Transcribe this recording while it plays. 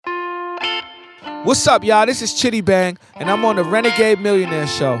What's up, y'all? This is Chitty Bang, and I'm on the Renegade Millionaire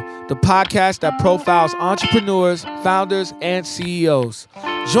Show, the podcast that profiles entrepreneurs, founders, and CEOs.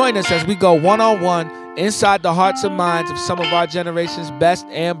 Join us as we go one-on-one inside the hearts and minds of some of our generation's best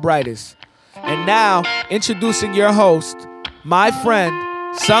and brightest. And now, introducing your host, my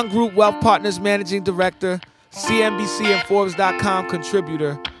friend, Sun Group Wealth Partners Managing Director, CNBC and Forbes.com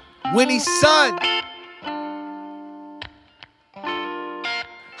contributor, Winnie Sun.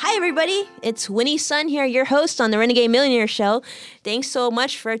 Hi, everybody. It's Winnie Sun here, your host on the Renegade Millionaire Show. Thanks so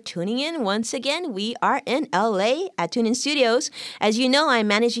much for tuning in once again. We are in LA at TuneIn Studios. As you know, I'm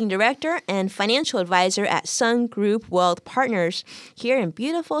Managing Director and Financial Advisor at Sun Group Wealth Partners here in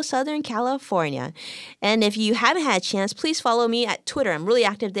beautiful Southern California. And if you haven't had a chance, please follow me at Twitter. I'm really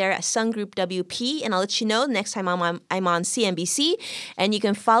active there at Sun Group WP, and I'll let you know next time I'm on CNBC. And you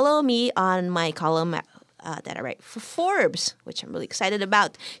can follow me on my column that I write for Forbes, which I'm really excited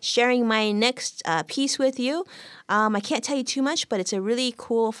about sharing my next piece with you. I can't tell you too much, but it's a really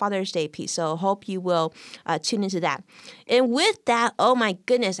cool Father's Day piece, so hope you will tune into that. And with that, oh my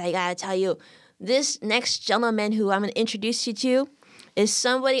goodness, I gotta tell you, this next gentleman who I'm gonna introduce you to is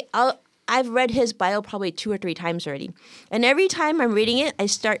somebody I've read his bio probably 2 or 3 times already. And every time I'm reading it, I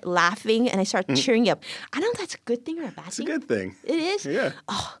start laughing and I start cheering up. I don't know if that's a good thing or a bad thing. It's a good thing. It is? Yeah.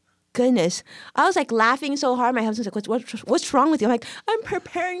 Oh, goodness. I was like laughing so hard. My husband's like, what's wrong with you? I'm like, I'm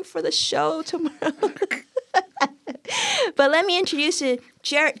preparing for the show tomorrow. But let me introduce you.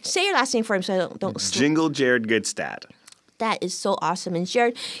 Jared, say your last name for him so I don't Jingle Jared Gutstadt. That is so awesome. And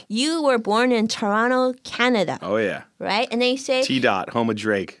Jared, you were born in Toronto, Canada. Oh, yeah. Right? And they say... T-Dot, home of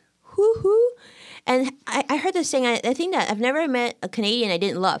Drake. Hoo-hoo. And I heard this saying, I think that I've never met a Canadian I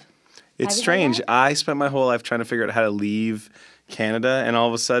didn't love. It's strange. I spent my whole life trying to figure out how to leave Canada, and all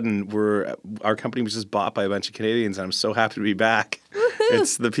of a sudden, our company was just bought by a bunch of Canadians, and I'm so happy to be back.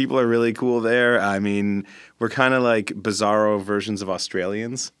 The people are really cool there. I mean, we're kind of like bizarro versions of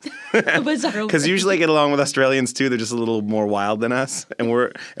Australians. Bizarro. Because usually I get along with Australians too. They're just a little more wild than us, and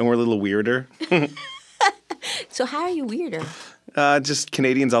we're a little weirder. So how are you weirder? Just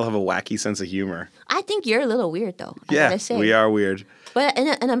Canadians all have a wacky sense of humor. I think you're a little weird, though. I gotta say. We are weird. But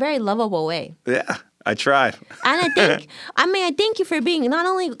in a very lovable way. Yeah. I try. And I thank you for being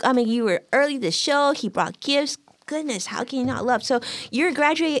you were early to the show. He brought gifts. Goodness, how can you not love? So you're a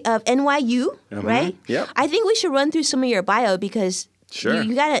graduate of NYU, right? Yep. I think we should run through some of your bio because sure.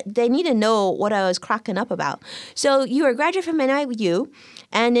 They need to know what I was cracking up about. So you were a graduate from NYU,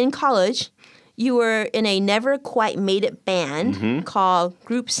 and in college, you were in a never quite made it band called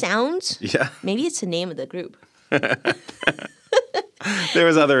Group Sounds. Yeah. Maybe it's the name of the group. There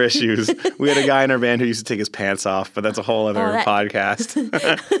was other issues. We had a guy in our band who used to take his pants off, but that's a whole other podcast.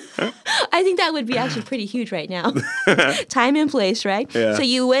 I think that would be actually pretty huge right now. Time and place, right? Yeah.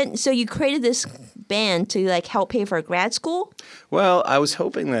 So you created this band to help pay for grad school? Well, I was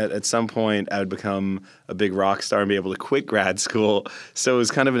hoping that at some point I would become a big rock star and be able to quit grad school. So it was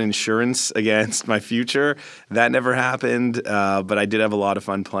kind of an insurance against my future. That never happened, but I did have a lot of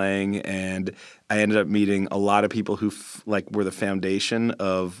fun playing, and I ended up meeting a lot of people who were the foundation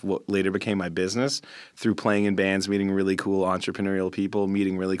of what later became my business through playing in bands, meeting really cool entrepreneurial people,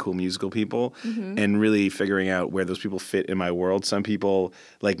 meeting really cool musical people, and really figuring out where those people fit in my world. Some people,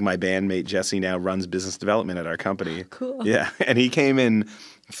 like my bandmate Jesse now runs business development at our company. Cool. Yeah, and he came in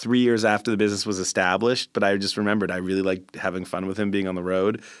 3 years after the business was established, but I just remembered I really liked having fun with him being on the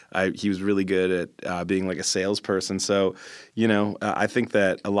road. He was really good at being like a salesperson. So, I think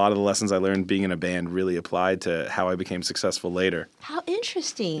that a lot of the lessons I learned being in a band really applied to how I became successful later. How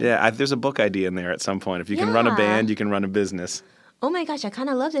interesting. Yeah, there's a book idea in there at some point. If you can run a band, you can run a business. Oh my gosh, I kind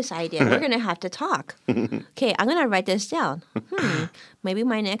of love this idea. We're going to have to talk. Okay, I'm going to write this down. Maybe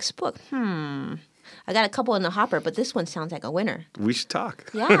my next book. I got a couple in the hopper, but this one sounds like a winner. We should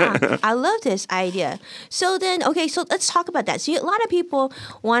talk. Yeah, I love this idea. So let's talk about that. So a lot of people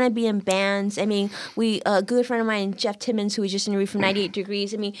want to be in bands. I mean, a good friend of mine, Jeff Timmons, who we just interviewed from 98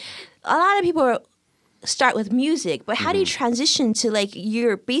 Degrees. I mean, a lot of people start with music, but how do you transition to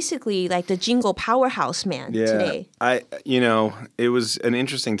you're basically like the Jingle powerhouse man today? It was an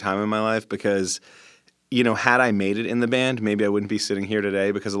interesting time in my life because had I made it in the band, maybe I wouldn't be sitting here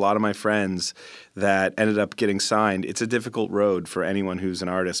today because a lot of my friends that ended up getting signed, it's a difficult road for anyone who's an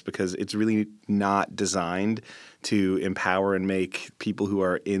artist because it's really not designed to empower and make people who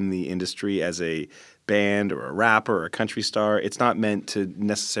are in the industry as a band or a rapper or a country star. It's not meant to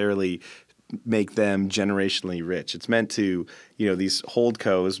necessarily make them generationally rich. It's meant to, these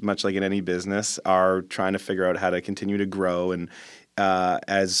holdcos, much like in any business, are trying to figure out how to continue to grow and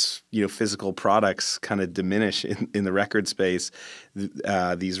as physical products kind of diminish in the record space,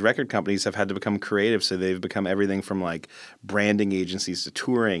 these record companies have had to become creative. So they've become everything from like branding agencies to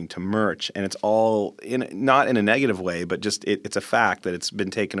touring to merch, and it's all not in a negative way, but just it's a fact that it's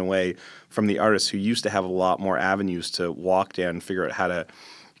been taken away from the artists who used to have a lot more avenues to walk down and figure out how to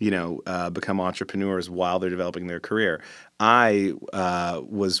become entrepreneurs while they're developing their career. I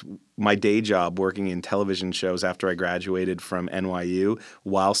was my day job working in television shows after I graduated from NYU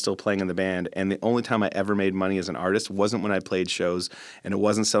while still playing in the band. And the only time I ever made money as an artist wasn't when I played shows, and it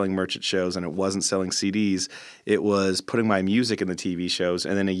wasn't selling merch at shows, and it wasn't selling CDs. It was putting my music in the TV shows,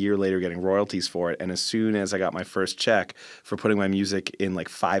 and then a year later getting royalties for it. And as soon as I got my first check for putting my music in like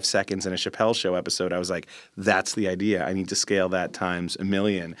 5 seconds in a Chappelle Show episode, I was like, that's the idea. I need to scale that times a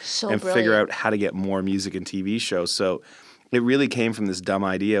million and figure out how to get more music in TV shows. So it really came from this dumb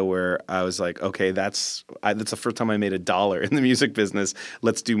idea where I was like, okay, that's the first time I made $1 in the music business.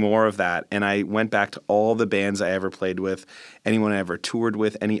 Let's do more of that. And I went back to all the bands I ever played with, anyone I ever toured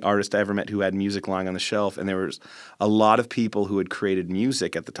with, any artist I ever met who had music lying on the shelf. And there was a lot of people who had created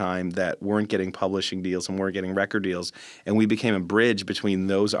music at the time that weren't getting publishing deals and weren't getting record deals. And we became a bridge between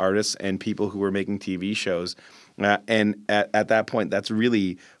those artists and people who were making TV shows. And at that point, that's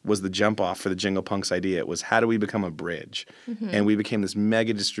really was the jump off for the Jingle Punks idea. It was, how do we become a bridge? Mm-hmm. And we became this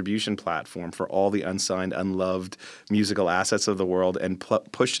mega distribution platform for all the unsigned, unloved musical assets of the world, and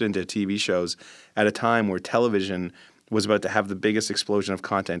pushed it into TV shows at a time where television was about to have the biggest explosion of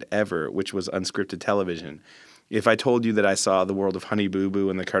content ever, which was unscripted television. If I told you that I saw the world of Honey Boo Boo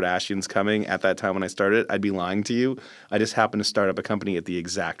and the Kardashians coming at that time when I started, I'd be lying to you. I just happened to start up a company at the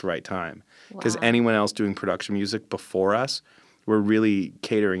exact right time. Because anyone else doing production music before us were really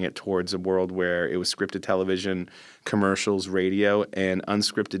catering it towards a world where it was scripted television, commercials, radio, and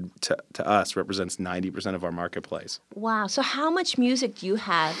unscripted to us represents 90% of our marketplace. Wow. So how much music do you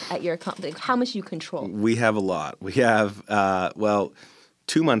have at your company? How much do you control? We have a lot. We have,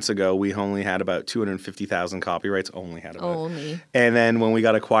 2 months ago, we only had about 250,000 copyrights. Only. And then when we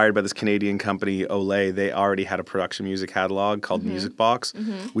got acquired by this Canadian company, Olay, they already had a production music catalog called Music Box.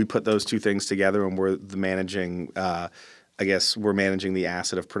 Mm-hmm. We put those two things together, and we're managing the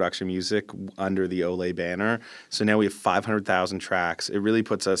asset of production music under the Olay banner. So now we have 500,000 tracks. It really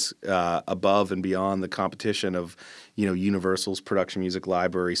puts us above and beyond the competition of Universal's production music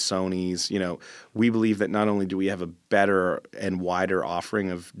library, Sony's. We believe that not only do we have a better and wider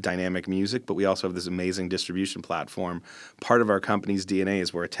offering of dynamic music, but we also have this amazing distribution platform. Part of our company's DNA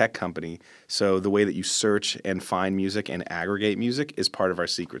is we're a tech company, so the way that you search and find music and aggregate music is part of our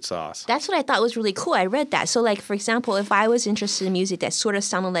secret sauce. That's what I thought was really cool. I read that. So, like, for example, if I was interested in music that sort of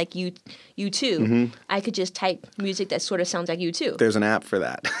sounded like you too, mm-hmm. I could just type music that sort of sounds like you too. There's an app for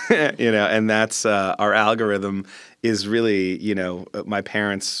that, and that's our algorithm is really, my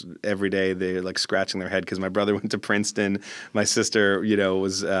parents every day, they're like scratching their head because my brother went to Princeton. My sister,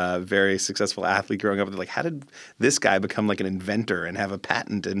 was a very successful athlete growing up. They're like, how did this guy become like an inventor and have a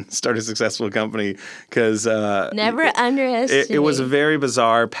patent and start a successful company? Because never underestimate. It was a very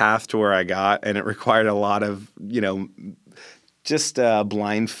bizarre path to where I got, and it required a lot of, just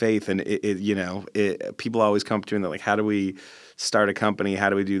blind faith. And people always come to me and they're like, how do we start a company? How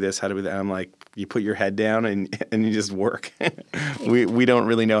do we do this? How do we that? I'm like, you put your head down and you just work. we don't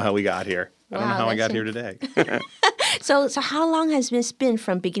really know how we got here. I don't know how I got here today. So how long has this been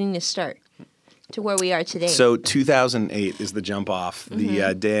from beginning to start to where we are today? So 2008 is the jump off. Mm-hmm.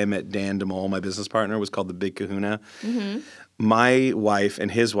 The day I met Dan DeMol, my business partner, was called the Big Kahuna. Mm-hmm. My wife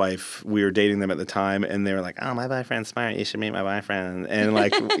and his wife, we were dating them at the time, and they were like, oh, my boyfriend's smart. You should meet my boyfriend. And,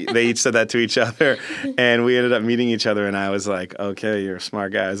 like, they each said that to each other, and we ended up meeting each other, and I was like, okay, you're a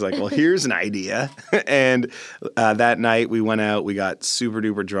smart guy. I was like, well, here's an idea. And that night, we went out. We got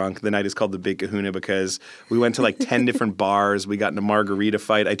super-duper drunk. The night is called the Big Kahuna because we went to, like, 10 different bars. We got in a margarita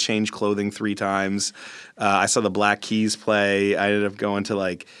fight. I changed clothing 3 times. I saw the Black Keys play. I ended up going to,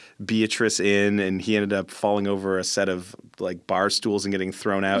 like, Beatrice Inn, and he ended up falling over a set of like bar stools and getting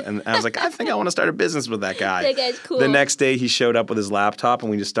thrown out. And I was like, I think I want to start a business with that guy. That guy's cool. The next day he showed up with his laptop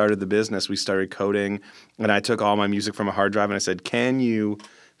and we just started the business. We started coding, and I took all my music from a hard drive and I said, can you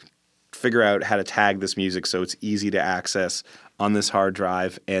figure out how to tag this music so it's easy to access on this hard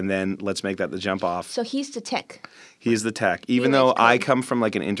drive, and then let's make that the jump off. So he's the tech. He's the tech. Even though I come from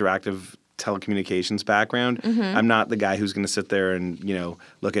like an interactive telecommunications background. I'm not the guy who's going to sit there and,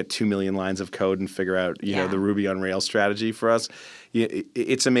 look at 2 million lines of code and figure out, the Ruby on Rails strategy for us.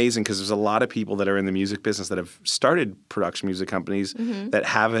 It's amazing because there's a lot of people that are in the music business that have started production music companies that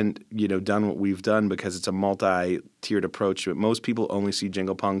haven't, done what we've done because it's a multi-tiered approach to it. Most people only see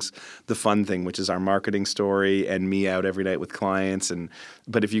Jingle Punks, the fun thing, which is our marketing story and me out every night with clients.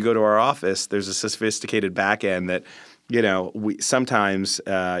 But if you go to our office, there's a sophisticated back end that we sometimes,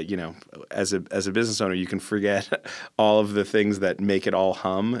 as a business owner, you can forget all of the things that make it all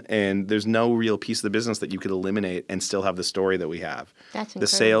hum, and there's no real piece of the business that you could eliminate and still have the story that we have. That's incredible. The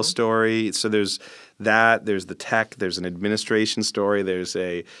sales story. So there's that. There's the tech. There's an administration story.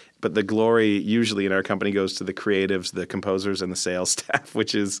 But the glory usually in our company goes to the creatives, the composers, and the sales staff,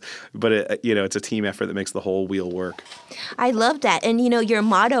 it's a team effort that makes the whole wheel work. I love that. And, your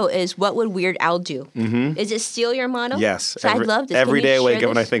motto is, what would Weird Al do? Mm-hmm. Is it still your motto? Yes. So I love this. Every day I wake up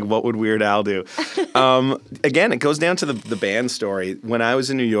and I think, what would Weird Al do? Again, it goes down to the band story. When I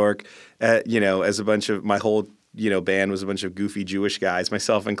was in New York, as a bunch of my whole band was a bunch of goofy Jewish guys,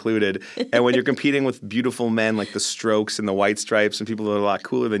 myself included. And when you're competing with beautiful men like the Strokes and the White Stripes and people that are a lot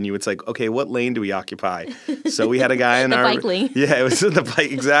cooler than you, it's like, okay, what lane do we occupy? So we had a guy in the our bike lane. Yeah, it was the bike,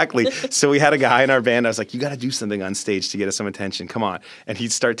 exactly. So we had a guy in our band. I was like, you got to do something on stage to get us some attention. Come on. And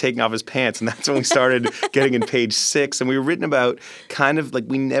he'd start taking off his pants, and that's when we started getting in Page 6. And we were written about kind of like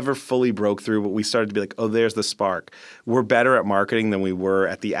we never fully broke through, but we started to be like, oh, there's the spark. We're better at marketing than we were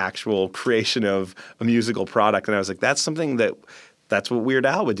at the actual creation of a musical product. And I was like, that's something that's what Weird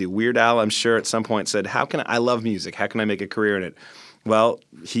Al would do. Weird Al, I'm sure at some point said, I love music. How can I make a career in it? Well,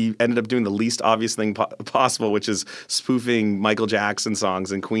 he ended up doing the least obvious thing possible, which is spoofing Michael Jackson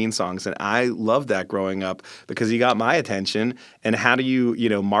songs and Queen songs. And I loved that growing up because he got my attention. And how do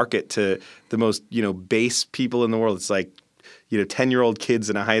you, market to the most, base people in the world? It's like, 10-year-old kids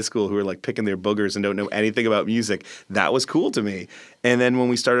in a high school who are like picking their boogers and don't know anything about music. That was cool to me. And then when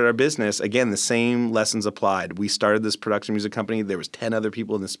we started our business, again, the same lessons applied. We started this production music company. There was 10 other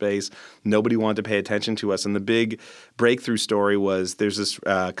people in the space. Nobody wanted to pay attention to us. And the big breakthrough story was there's this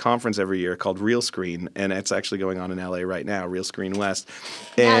conference every year called Real Screen, and it's actually going on in LA right now, Real Screen West.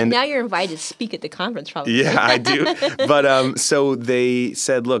 And now you're invited to speak at the conference probably. Yeah, I do. But so they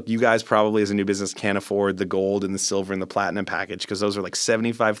said, look, you guys probably as a new business can't afford the gold and the silver and the platinum package because those are like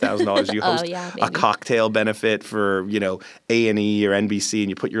 $75,000. You host a cocktail benefit for, A&E or NBC, and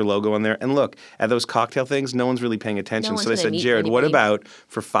you put your logo on there. And look, at those cocktail things, no one's really paying attention. So they said, Jared, what about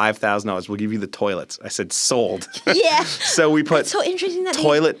for $5,000? We'll give you the toilets. I said, sold. Yeah. So we put so interesting that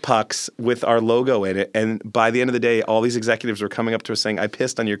toilet pucks with our logo in it. And by the end of the day, all these executives were coming up to us saying, I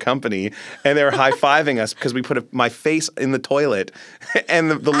pissed on your company. And they were high-fiving us because we put my face in the toilet and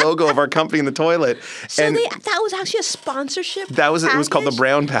the logo of our company in the toilet. So and that was actually a sponsorship package? It was called the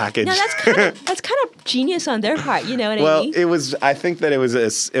Brown Package. No, that's kind of genius on their part. You know what I mean? Well, I think that it was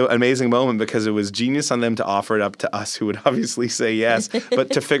an amazing moment because it was genius on them to offer it up to us, who would obviously say yes, but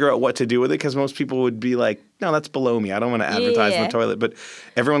to figure out what to do with it, because most people would be like, no, that's below me. I don't want to advertise in the toilet. But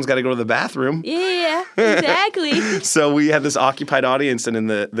everyone's got to go to the bathroom. Yeah, exactly. So we had this occupied audience, and in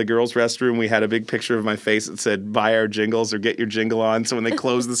the girls' restroom, we had a big picture of my face that said, buy our jingles or get your jingle on. So when they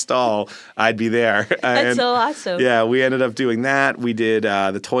closed the stall, I'd be there. That's so awesome. Yeah, we ended up doing that. We did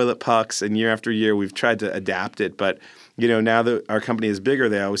the toilet pucks, and year after year, we've tried to adapt it. But now that our company is bigger,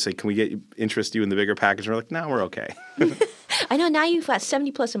 they always say, can we interest you in the bigger package? And we're like, no, we're okay. I know now you've got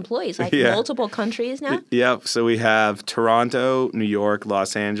 70 plus employees, like multiple countries now. Yep. So we have Toronto, New York,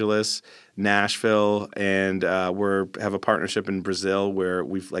 Los Angeles, Nashville, and we have a partnership in Brazil where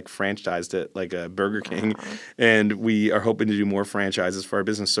we've franchised it like a Burger King, and we are hoping to do more franchises for our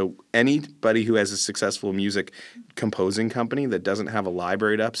business. So anybody who has a successful music composing company that doesn't have a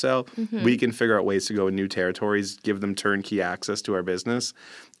library to upsell, we can figure out ways to go in new territories, give them turnkey access to our business.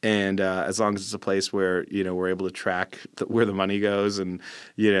 And as long as it's a place where, we're able to track where the money goes and,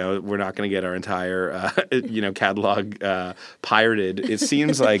 we're not going to get our entire, catalog pirated, it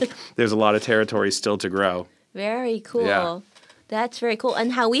seems like there's a lot of territory still to grow. Very cool. Yeah. That's very cool.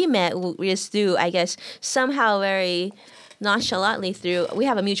 And how we met was through, I guess, somehow very nonchalantly we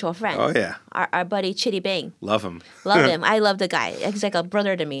have a mutual friend. Oh, yeah. Our buddy Chitty Bang. Love him. Love him. I love the guy. He's like a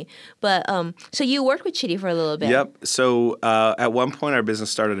brother to me. But so you worked with Chitty for a little bit. Yep. So at one point our business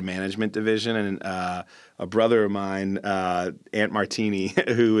started a management division, and a brother of mine, Ant Martini,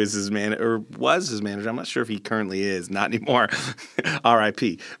 who is his was his manager. I'm not sure if he currently is, not anymore.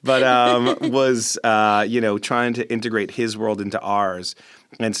 R.I.P. But was trying to integrate his world into ours.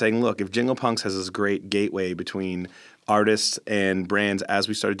 And saying, look, if Jingle Punks has this great gateway between artists and brands as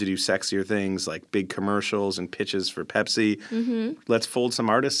we started to do sexier things like big commercials and pitches for Pepsi. Let's fold some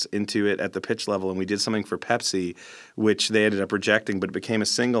artists into it at the pitch level. And we did something for Pepsi, which they ended up rejecting, but it became a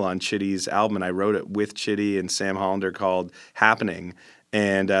single on Chitty's album. And I wrote it with Chitty and Sam Hollander called Happening.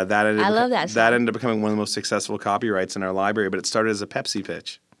 And that ended up becoming one of the most successful copyrights in our library, but it started as a Pepsi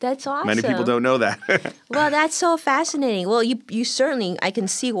pitch. That's awesome. Many people don't know that. Well, that's so fascinating. Well, you certainly, I can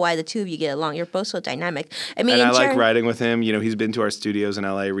see why the two of you get along. You're both so dynamic. I mean, and I like writing with him. You know, he's been to our studios in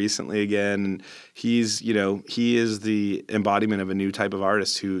LA recently again. And he's, you know, he is the embodiment of a new type of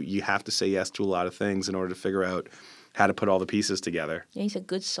artist who you have to say yes to a lot of things in order to figure out how to put all the pieces together. Yeah, he's a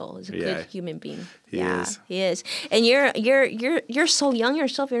good soul. He's a good human being. He is. He is. And you're so young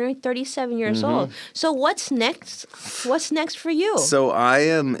yourself. You're only 37 years old. So what's next? What's next for you? So I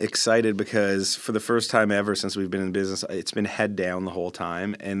am excited because for the first time ever since we've been in business, it's been head down the whole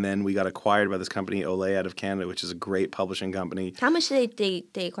time. And then we got acquired by this company, Olay, out of Canada, which is a great publishing company. How much did they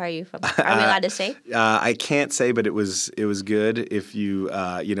acquire you from? Are we allowed to say? I can't say, but it was good. If you,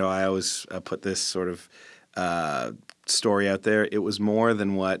 you know, I always put this sort of story out there. It was more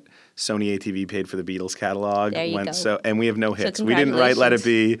than what Sony ATV paid for the Beatles catalog. There you go. So, and we have no hits. So we didn't write "Let It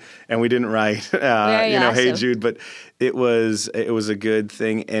Be," and we didn't write, awesome. "Hey Jude." But it was a good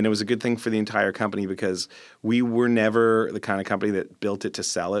thing, and it was a good thing for the entire company because we were never the kind of company that built it to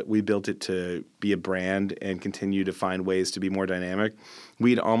sell it. We built it to be a brand and continue to find ways to be more dynamic.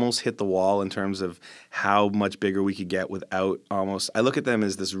 We'd almost hit the wall in terms of how much bigger we could get without almost. I look at them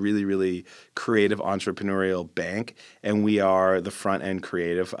as this really, really creative entrepreneurial bank, and we are the front end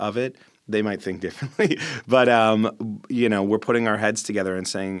creative of it. They might think differently, but you know, we're putting our heads together and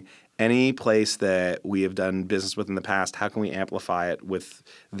saying, any place that we have done business with in the past, how can we amplify it with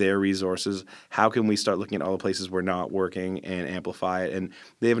their resources? How can we start looking at all the places we're not working and amplify it? And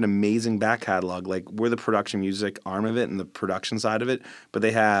they have an amazing back catalog. Like, we're the production music arm of it and the production side of it, but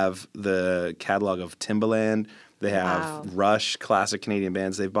they have the catalog of Timbaland. They have Rush, classic Canadian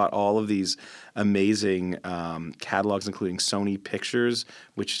bands. They've bought all of these amazing catalogs, including Sony Pictures,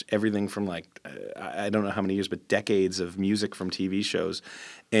 which everything from like, I don't know how many years, but decades of music from TV shows.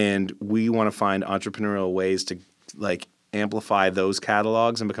 And we want to find entrepreneurial ways to like amplify those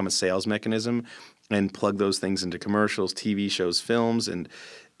catalogs and become a sales mechanism and plug those things into commercials, TV shows, films. And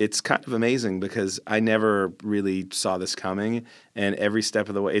it's kind of amazing because I never really saw this coming, and every step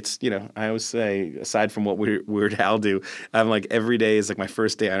of the way, it's, you know, I always say, aside from what Weird Al do, I'm like, every day is like my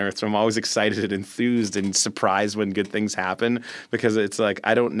first day on earth, so I'm always excited and enthused and surprised when good things happen, because it's like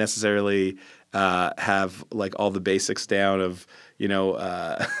I don't necessarily have like all the basics down of, you know,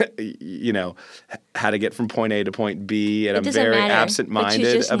 how to get from point A to point B, and I'm very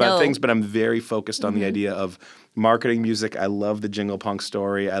absent-minded about things, but I'm very focused on the idea of marketing music. I love the Jingle Punk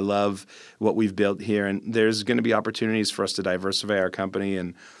story. I love what we've built here, and there's going to be opportunities for us to diversify our company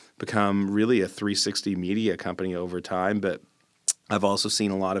and become really a 360 media company over time, but I've also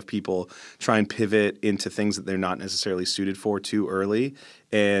seen a lot of people try and pivot into things that they're not necessarily suited for too early.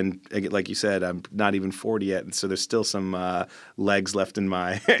 And like you said, I'm not even 40 yet, and so there's still some legs left in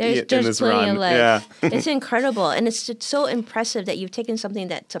my there's in this run. Of legs. Yeah, it's incredible, and it's just so impressive that you've taken something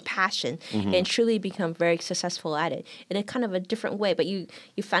that's a passion and truly become very successful at it in a kind of a different way. But you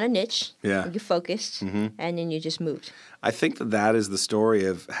found a niche, you focused, and then you just moved. I think that is the story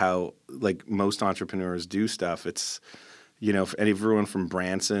of how like most entrepreneurs do stuff. It's, you know, everyone from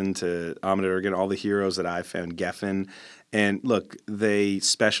Branson to Ahmed Ergen, all the heroes that I've found, Geffen. And look, they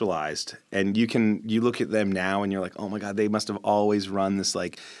specialized. And you look at them now and you're like, oh my God, they must have always run this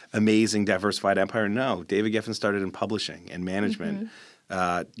like amazing diversified empire. No, David Geffen started in publishing and management.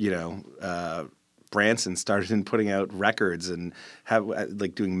 Branson started in putting out records and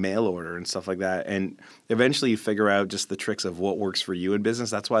like doing mail order and stuff like that. And eventually you figure out just the tricks of what works for you in business.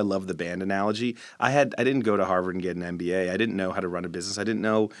 That's why I love the band analogy. I didn't go to Harvard and get an MBA. I didn't know how to run a business. I didn't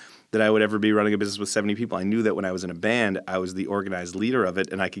know that I would ever be running a business with 70 people. I knew that when I was in a band, I was the organized leader of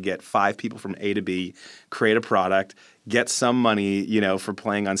it, and I could get 5 people from A to B, create a product, get some money, you know, for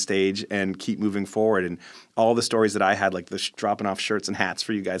playing on stage, and keep moving forward. And all the stories that I had, like the dropping off shirts and hats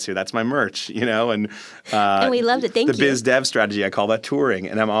for you guys here, that's my merch, you know. And we loved it. Thank you. The biz dev strategy, I call that touring.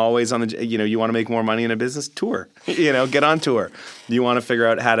 And I'm always on the, you know, you want to make more money in a business? Tour. You know, get on tour. You want to figure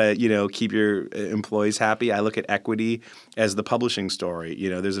out how to, you know, keep your employees happy? I look at equity as the publishing story. You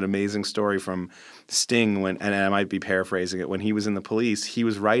know, there's an amazing story from Sting when, and I might be paraphrasing it, when he was in the Police, he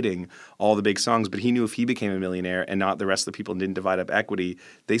was writing all the big songs, but he knew if he became a millionaire and not the rest of the people and didn't divide up equity,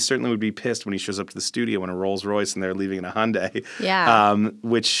 they certainly would be pissed when he shows up to the studio in a Rolls Royce and they're leaving in a Hyundai. Yeah.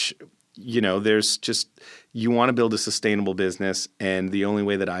 Which, there's just, you want to build a sustainable business, and the only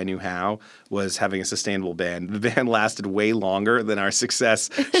way that I knew how was having a sustainable band. The band lasted way longer than our success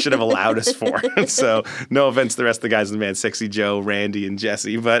should have allowed us for. So no offense to the rest of the guys in the band, Sexy Joe, Randy, and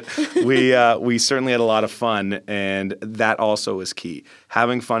Jesse, but we certainly had a lot of fun, and that also is key.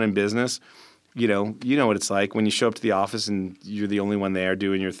 Having fun in business. You know what it's like when you show up to the office and you're the only one there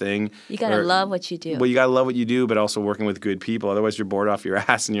doing your thing. You got to love what you do. Well, you got to love what you do, but also working with good people. Otherwise, you're bored off your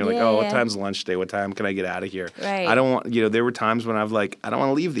ass and you're like, what time's lunch day? What time can I get out of here? Right. I don't want, there were times when I was like, I don't want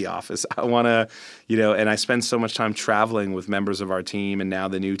to leave the office. I want to, and I spend so much time traveling with members of our team and now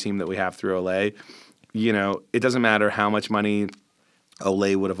the new team that we have through Olay. It doesn't matter how much money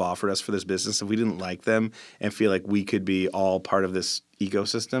Olay would have offered us for this business. If we didn't like them and feel like we could be all part of this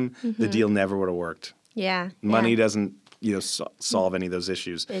ecosystem, the deal never would have worked. Yeah. Money doesn't, solve any of those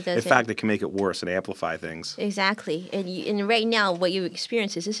issues. It doesn't. In fact, it can make it worse and amplify things. Exactly. And right now, what you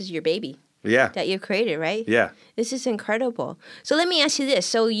experience is this is your baby. Yeah. That you've created, right? Yeah. This is incredible. So let me ask you this.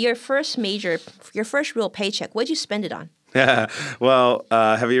 So your first real paycheck, what'd you spend it on? Well,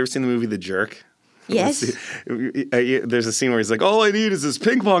 have you ever seen the movie The Jerk? Yes. There's a scene where he's like, all I need is this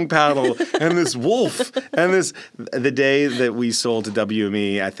ping pong paddle and this wolf. And the day that we sold to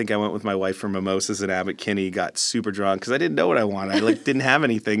WME, I think I went with my wife for mimosas in Abbot Kinney, got super drunk because I didn't know what I wanted. I didn't have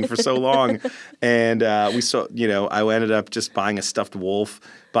anything for so long. And I ended up just buying a stuffed wolf,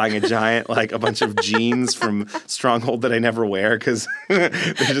 buying a giant, a bunch of jeans from Stronghold that I never wear because they're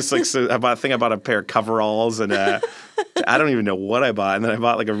just I bought a pair of coveralls and I don't even know what I bought. And then I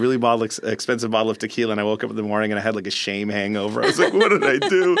bought a really expensive bottle of tequila, and I woke up in the morning and I had a shame hangover. I was like, what did I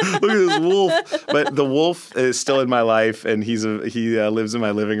do? Look at this wolf. But the wolf is still in my life, and he lives in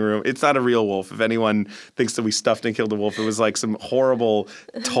my living room. It's not a real wolf. If anyone thinks that we stuffed and killed a wolf, it was some horrible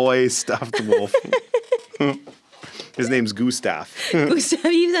toy stuffed wolf. His name's Gutstadt.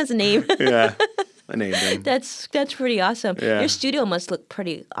 Gutstadt, even that's a name. Yeah. I named him. That's pretty awesome. Yeah. Your studio must look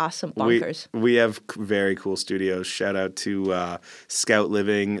pretty awesome, bonkers. We have very cool studios. Shout out to Scout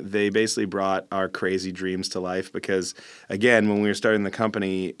Living. They basically brought our crazy dreams to life because, again, when we were starting the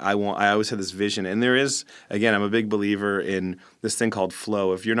company, I always had this vision. And there is, again, I'm a big believer in this thing called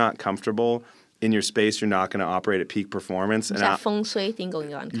flow. If you're not comfortable in your space, you're not going to operate at peak performance. There's that feng shui thing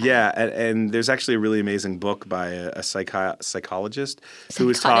going on. Yeah, and there's actually a really amazing book by a psychologist who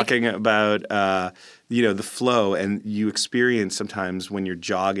was talking about the flow, and you experience sometimes when you're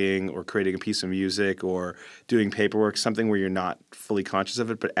jogging or creating a piece of music or doing paperwork, something where you're not fully conscious of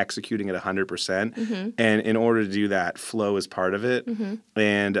it, but executing it 100%. Mm-hmm. And in order to do that, flow is part of it. Mm-hmm.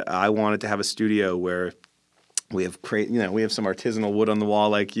 And I wanted to have a studio where we have we have some artisanal wood on the wall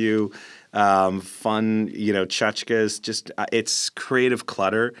like you. Fun, tchotchkes, just it's creative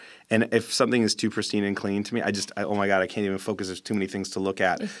clutter. And if something is too pristine and clean to me, oh my God, I can't even focus. There's too many things to look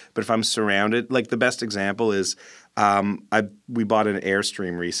at. But if I'm surrounded, the best example is we bought an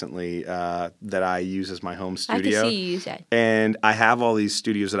Airstream recently that I use as my home studio. I can see you use that. And I have all these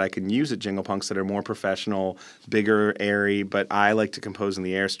studios that I can use at Jingle Punks that are more professional, bigger, airy, but I like to compose in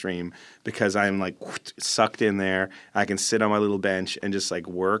the Airstream because I'm sucked in there. I can sit on my little bench and just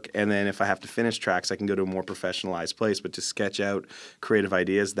work. And then if I have to finish tracks, I can go to a more professionalized place. But to sketch out creative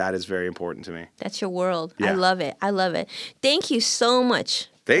ideas, that is very important to me. That's your world. Yeah. I love it. I love it. Thank you so much.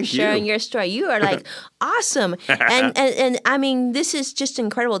 Thank for sharing your story. You are awesome. And I mean, this is just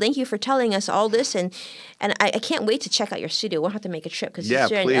incredible. Thank you for telling us all this. And I can't wait to check out your studio. We'll have to make a trip because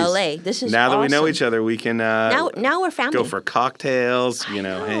you're in LA. This is now awesome. that we know each other, we can now we're family. Go for cocktails,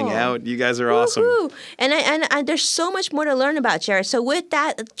 hang out. You guys are awesome. And there's so much more to learn about, Jared. So with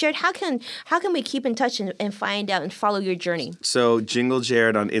that, Jared, how can we keep in touch and find out and follow your journey? So Jingle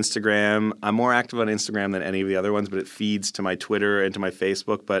Jared on Instagram. I'm more active on Instagram than any of the other ones, but it feeds to my Twitter and to my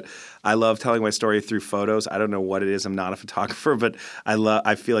Facebook. But I love telling my story through photos. I don't know what it is. I'm not a photographer, but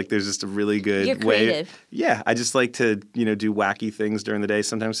I feel like there's just a really good You're creative. Yeah, I just like to, do wacky things during the day.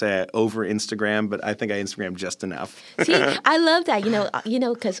 Sometimes I over Instagram, but I think I Instagram just enough. See, I love that,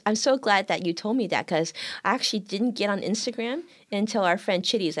 because I'm so glad that you told me that because I actually didn't get on Instagram until our friend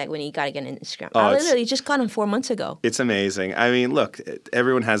Chitty's when you got to get on Instagram. I literally just got on 4 months ago. It's amazing. I mean, look,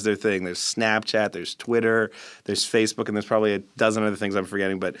 everyone has their thing. There's Snapchat, there's Twitter, there's Facebook, and there's probably a dozen other things I'm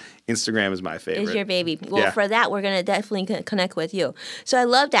forgetting, but Instagram is my favorite. Is your baby. Well, for that, we're going to definitely connect with you. So I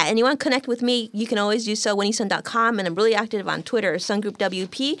love that. And you want to connect with me, you can always do so, winniesun.com, and I'm really active on Twitter,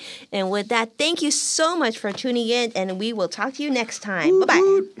 SunGroupWP. And with that, thank you so much for tuning in, and we will talk to you next time.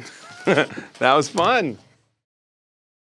 Bye-bye. That was fun.